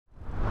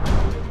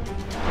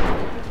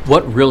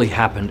What really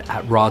happened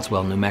at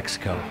Roswell, New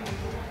Mexico?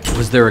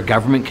 Was there a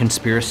government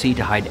conspiracy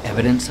to hide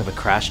evidence of a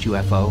crashed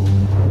UFO?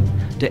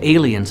 Do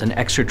aliens and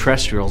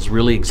extraterrestrials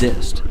really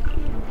exist?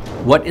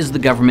 What is the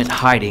government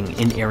hiding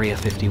in Area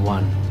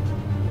 51?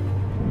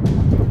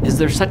 Is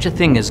there such a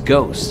thing as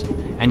ghosts?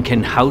 And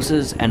can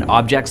houses and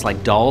objects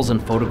like dolls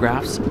and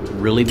photographs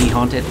really be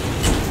haunted?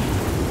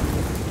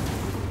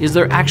 Is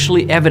there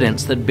actually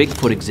evidence that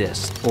Bigfoot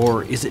exists,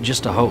 or is it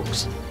just a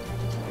hoax?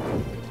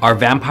 Are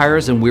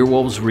vampires and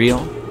werewolves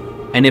real?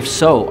 And if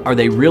so, are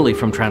they really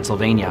from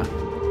Transylvania?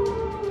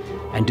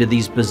 And do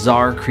these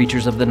bizarre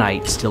creatures of the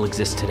night still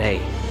exist today?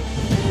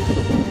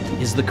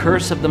 Is the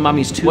curse of the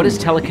mummy's tomb? What is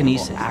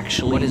telekinesis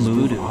actually? What is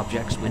voodoo?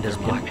 Objects and does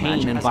black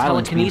pain and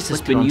violence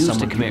telekinesis been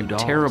used to commit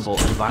terrible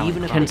and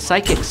violent? Can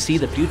psychics see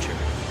the future?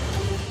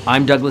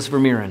 I'm Douglas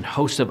Vermeeren,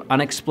 host of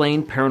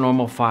Unexplained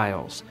Paranormal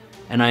Files,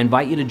 and I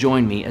invite you to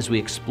join me as we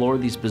explore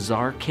these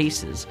bizarre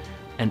cases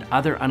and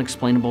other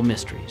unexplainable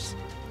mysteries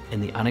in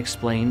the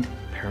Unexplained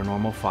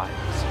Paranormal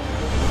Files.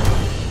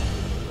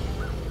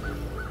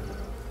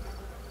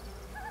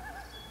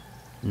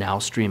 Now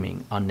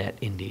streaming on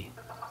NetIndie.